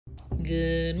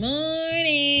Good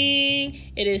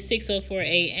morning. It is 6:04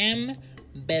 a.m.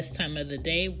 Best time of the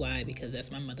day. Why? Because that's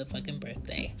my motherfucking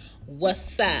birthday.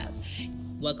 What's up?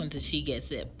 Welcome to She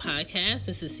Gets It podcast.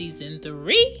 This is season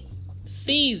 3.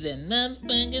 Season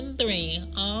motherfucking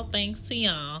 3. All thanks to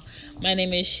y'all. My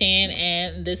name is Shan,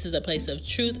 and this is a place of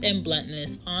truth and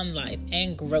bluntness on life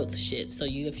and growth shit. So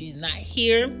if you're not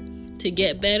here to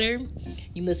get better,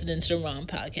 you listening to the wrong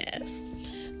podcast.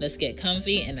 Let's get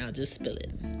comfy and I'll just spill it.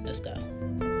 Let's go.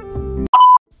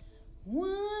 What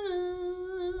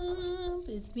up?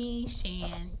 It's me,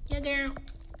 Shan. Yeah, girl.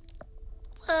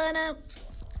 What up?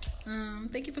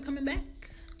 Thank you for coming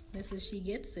back. This is She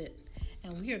Gets It.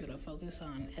 And we are going to focus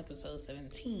on episode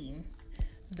 17,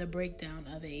 the breakdown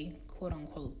of a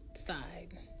quote-unquote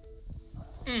side.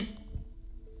 I'm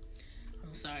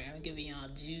sorry, I'm giving y'all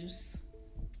juice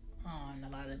on a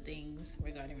lot of things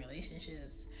regarding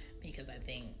relationships because I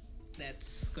think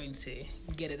that's going to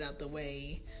get it out the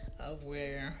way of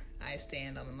where I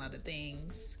stand on a lot of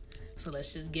things. So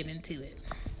let's just get into it.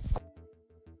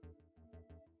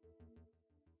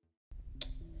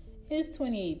 It's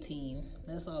 2018.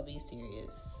 Let's all be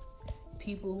serious.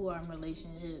 People who are in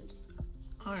relationships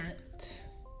aren't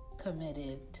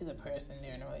committed to the person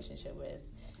they're in a relationship with,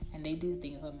 and they do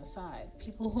things on the side.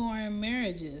 People who are in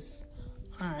marriages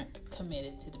aren't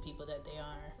committed to the people that they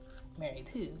are married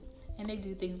to, and they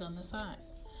do things on the side.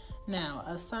 Now,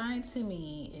 a side to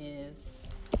me is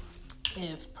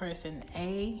if person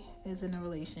A is in a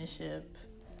relationship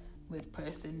with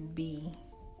person B,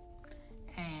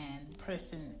 and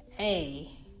person A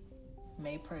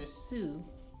may pursue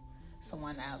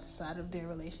someone outside of their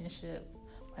relationship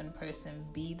when person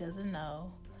B doesn't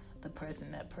know. The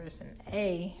person that person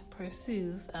A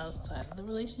pursues outside of the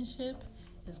relationship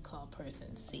is called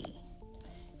person C.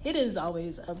 It is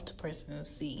always up to person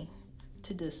C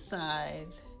to decide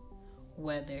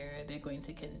whether they're going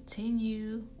to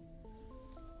continue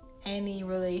any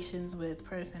relations with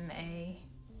person A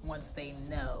once they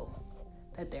know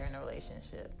that they're in a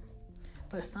relationship.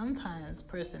 But sometimes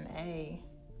person A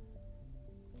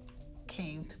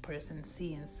came to person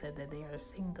C and said that they are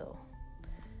single.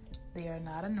 They are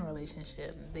not in a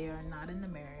relationship. They are not in a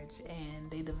marriage, and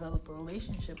they develop a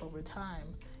relationship over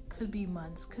time. Could be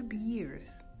months, could be years.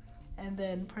 And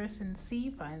then person C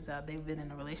finds out they've been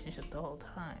in a relationship the whole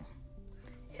time.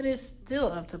 It is still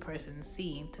up to person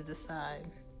C to decide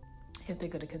if they're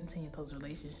going to continue those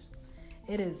relationships.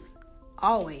 It is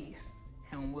always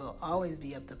and will always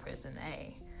be up to person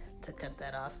A to cut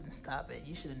that off and stop it.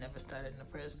 You should have never started in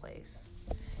the first place.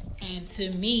 And to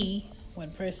me,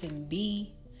 when person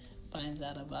B finds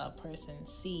out about person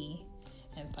C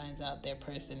and finds out their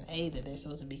person A that they're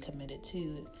supposed to be committed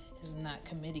to is not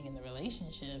committing in the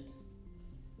relationship,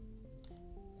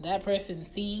 that person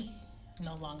C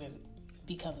no longer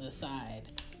becomes a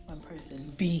side when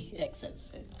person B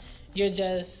accepts it. You're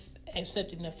just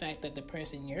accepting the fact that the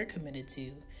person you're committed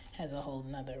to has a whole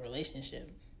nother relationship,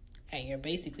 and you're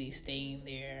basically staying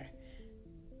there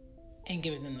and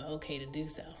giving them the okay to do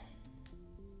so.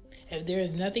 If there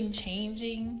is nothing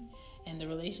changing in the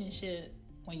relationship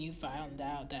when you found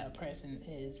out that a person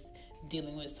is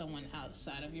dealing with someone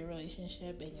outside of your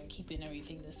relationship and you're keeping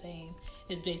everything the same,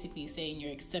 it's basically saying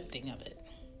you're accepting of it.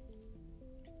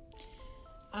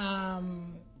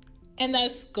 And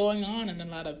that's going on in a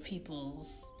lot of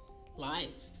people's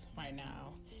lives right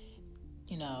now.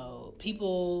 You know,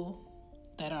 people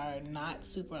that are not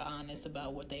super honest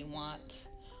about what they want,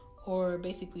 or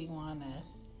basically want to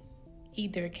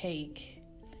eat their cake,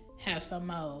 have some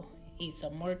more, eat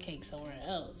some more cake somewhere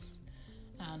else.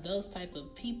 Those type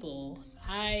of people,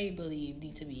 I believe,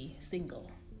 need to be single,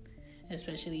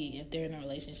 especially if they're in a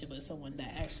relationship with someone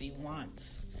that actually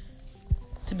wants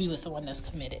to be with someone that's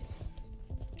committed.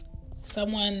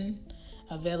 Someone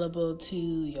available to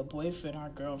your boyfriend or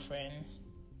girlfriend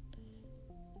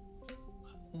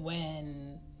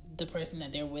when the person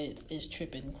that they're with is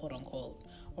tripping, quote unquote,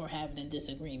 or having a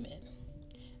disagreement.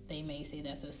 They may say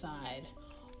that's a side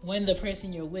when the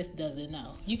person you're with doesn't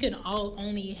know. You can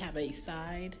only have a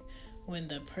side when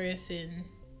the person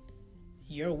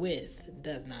you're with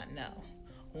does not know.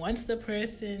 Once the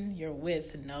person you're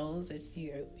with knows that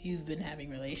you've been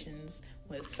having relations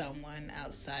with someone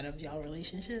outside of your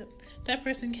relationship, that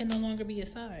person can no longer be a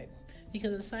side,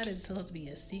 because a side is supposed to be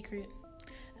a secret.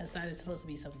 A side is supposed to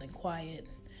be something quiet,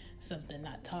 something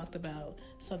not talked about,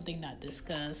 something not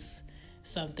discussed,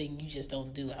 something you just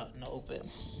don't do out in the open.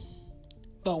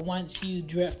 But once you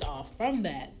drift off from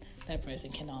that, that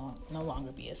person can no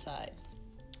longer be a side.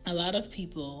 A lot of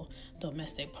people,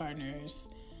 domestic partners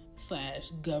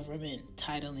 / government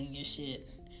titling your shit,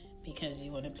 because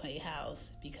you want to play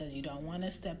house, because you don't want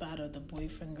to step out of the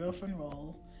boyfriend-girlfriend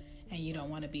role, and you don't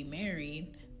want to be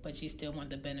married, but you still want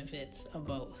the benefits of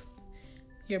both.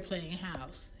 You're playing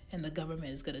house, and the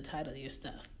government is going to title your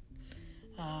stuff.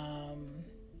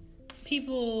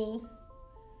 People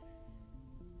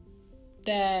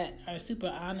that are super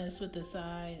honest with the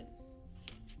side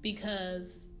because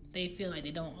they feel like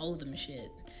they don't owe them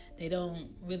shit. They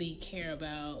don't really care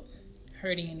about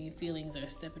hurting any feelings or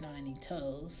stepping on any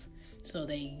toes. So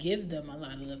they give them a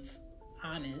lot of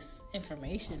honest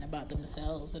information about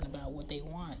themselves and about what they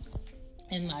want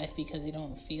in life because they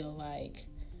don't feel like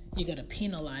you're going to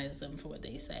penalize them for what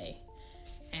they say.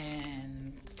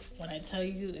 And when I tell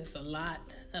you, it's a lot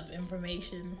of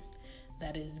information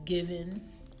that is given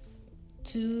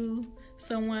to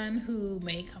someone who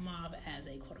may come off as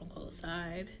a quote-unquote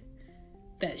side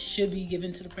that should be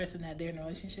given to the person that they're in a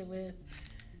relationship with.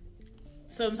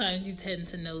 Sometimes you tend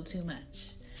to know too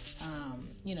much.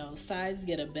 Sides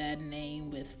get a bad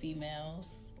name with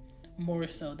females more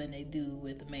so than they do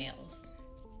with males.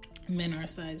 Men are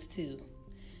sides too.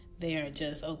 They are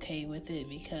just okay with it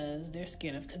because they're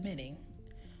scared of committing.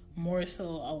 More so,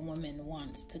 a woman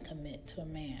wants to commit to a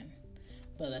man.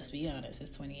 But let's be honest,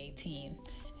 it's 2018,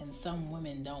 and some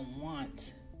women don't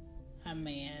want a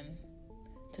man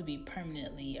to be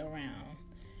permanently around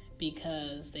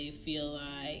because they feel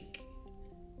like,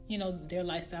 their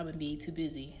lifestyle would be too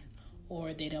busy,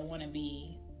 or they don't want to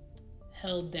be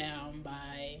held down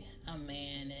by a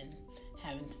man and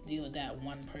having to deal with that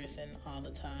one person all the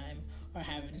time, or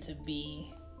having to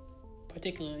be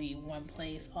particularly one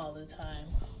place all the time,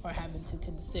 or having to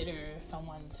consider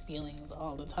someone's feelings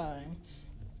all the time.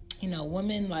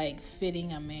 Women like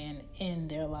fitting a man in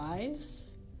their lives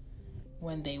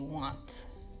when they want.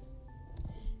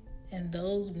 And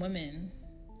those women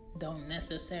don't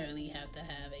necessarily have to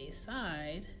have a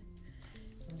side.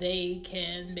 They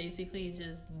can basically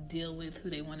just deal with who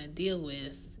they want to deal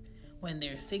with when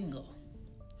they're single.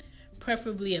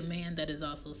 Preferably a man that is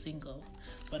also single.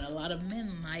 But a lot of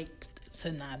men like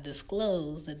to not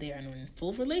disclose that they are in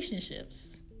full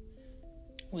relationships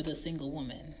with a single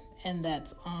woman. And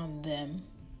that's on them.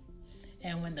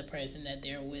 And when the person that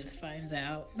they're with finds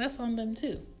out, that's on them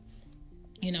too.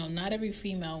 Not every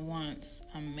female wants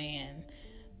a man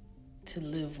to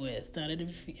live with. Not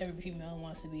every female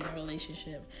wants to be in a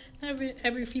relationship. Not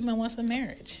every female wants a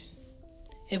marriage.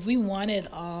 If we wanted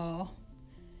all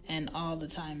and all the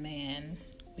time man,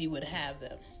 we would have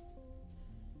them.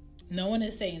 No one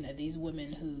is saying that these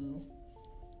women who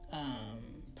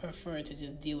prefer to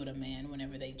just deal with a man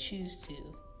whenever they choose to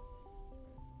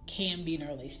can be in a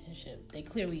relationship. They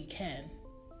clearly can.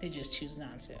 They just choose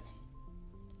not to.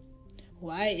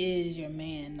 Why is your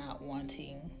man not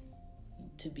wanting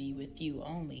to be with you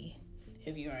only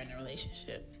if you are in a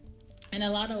relationship? And a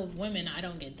lot of women, I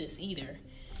don't get this either.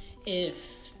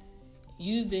 If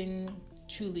you've been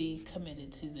truly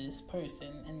committed to this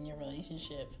person in your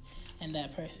relationship and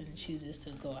that person chooses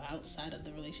to go outside of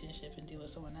the relationship and deal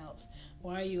with someone else,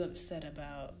 why are you upset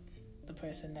about the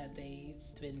person that they've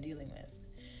been dealing with?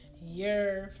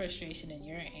 Your frustration and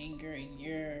your anger and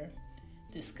your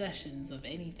discussions of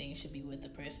anything should be with the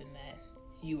person that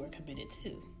you are committed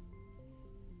to.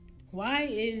 Why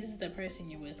is the person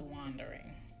you're with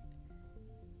wandering?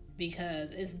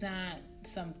 Because it's not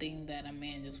something that a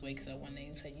man just wakes up one day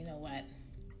and say, you know what,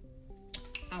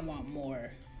 I want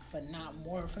more, but not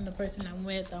more from the person I'm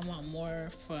with. I want more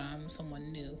from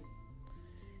someone new.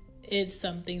 It's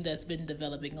something that's been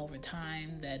developing over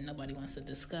time that nobody wants to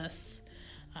discuss.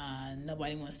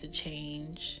 Nobody wants to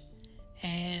change.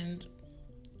 And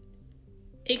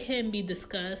it can be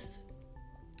discussed.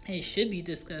 It should be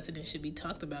discussed and it should be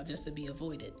talked about just to be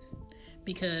avoided.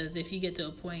 Because if you get to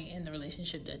a point in the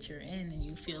relationship that you're in and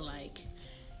you feel like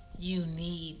you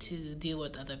need to deal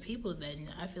with other people, then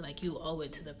I feel like you owe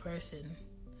it to the person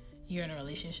you're in a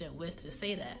relationship with to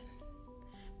say that.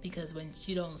 Because when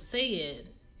you don't say it,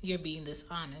 you're being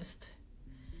dishonest.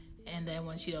 And then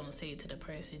once you don't say it to the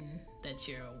person that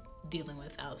you're dealing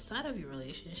with outside of your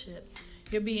relationship,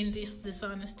 you're being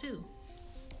dishonest too.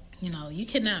 You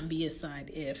cannot be a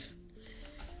side if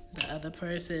the other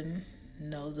person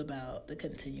knows about the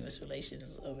continuous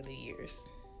relations over the years.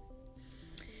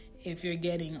 If you're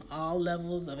getting all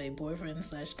levels of a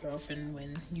boyfriend/girlfriend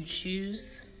when you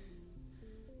choose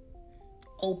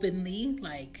openly,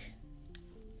 like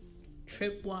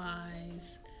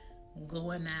trip-wise,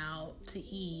 going out to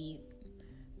eat,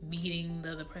 meeting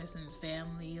the other person's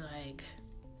family, like,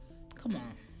 come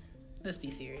on, let's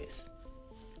be serious.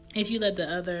 If you let the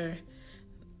other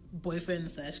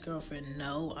boyfriend/girlfriend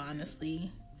know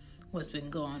honestly what's been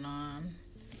going on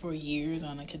for years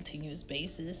on a continuous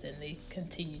basis, and they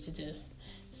continue to just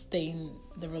stay in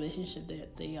the relationship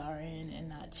that they are in and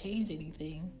not change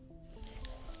anything,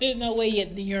 there's no way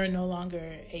you're no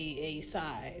longer a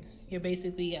side. You're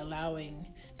basically allowing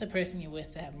the person you're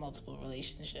with to have multiple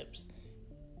relationships.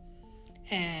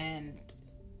 And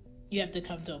you have to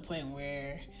come to a point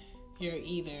where you're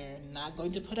either not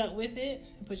going to put up with it,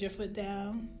 put your foot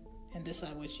down, and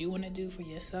decide what you want to do for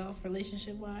yourself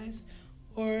relationship-wise,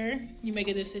 or you make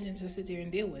a decision to sit there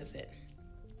and deal with it.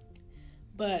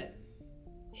 But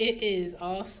it is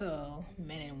also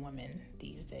men and women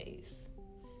these days.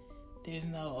 There's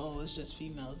no, it's just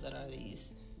females that are these.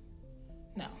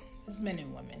 No, it's men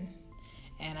and women.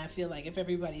 And I feel like if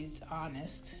everybody's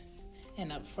honest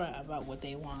and upfront about what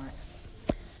they want,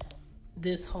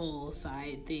 this whole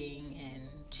side thing and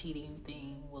cheating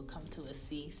thing will come to a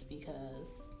cease, because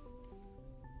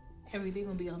everything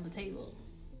will be on the table.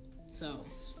 So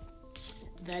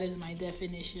that is my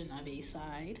definition of a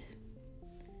side.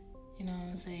 You know what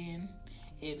I'm saying?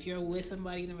 If you're with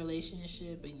somebody in a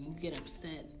relationship and you get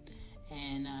upset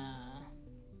and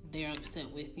they're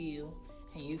upset with you,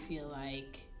 and you feel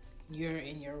like you're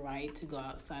in your right to go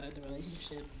outside of the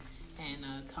relationship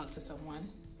and talk to someone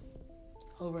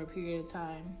over a period of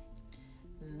time,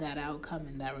 that outcome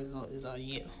and that result is on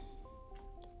you.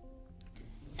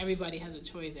 Everybody has a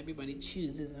choice. Everybody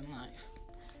chooses in life.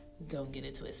 Don't get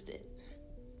it twisted.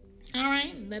 All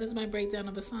right, that is my breakdown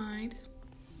of a side.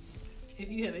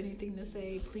 If you have anything to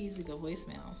say, please leave a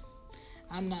voicemail.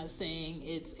 I'm not saying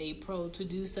it's a pro to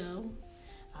do so.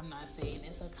 I'm not saying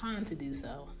it's a con to do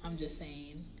so. I'm just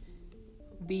saying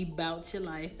be about your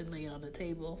life and lay it on the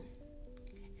table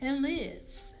and live.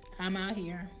 I'm out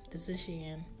here. This is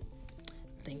Shan.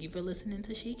 Thank you for listening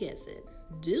to She Gets It.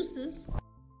 Deuces.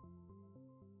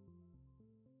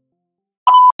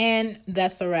 And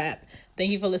that's a wrap. Thank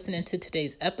you for listening to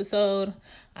today's episode.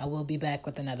 I will be back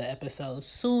with another episode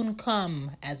soon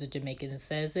come, as a Jamaican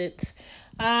says it.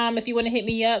 If you want to hit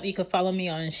me up, you can follow me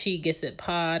on She Gets It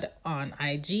Pod on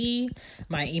IG.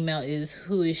 My email is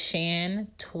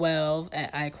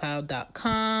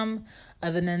whoisshan12@icloud.com.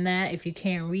 Other than that, if you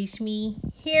can't reach me,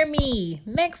 hear me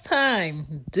next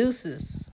time. Deuces.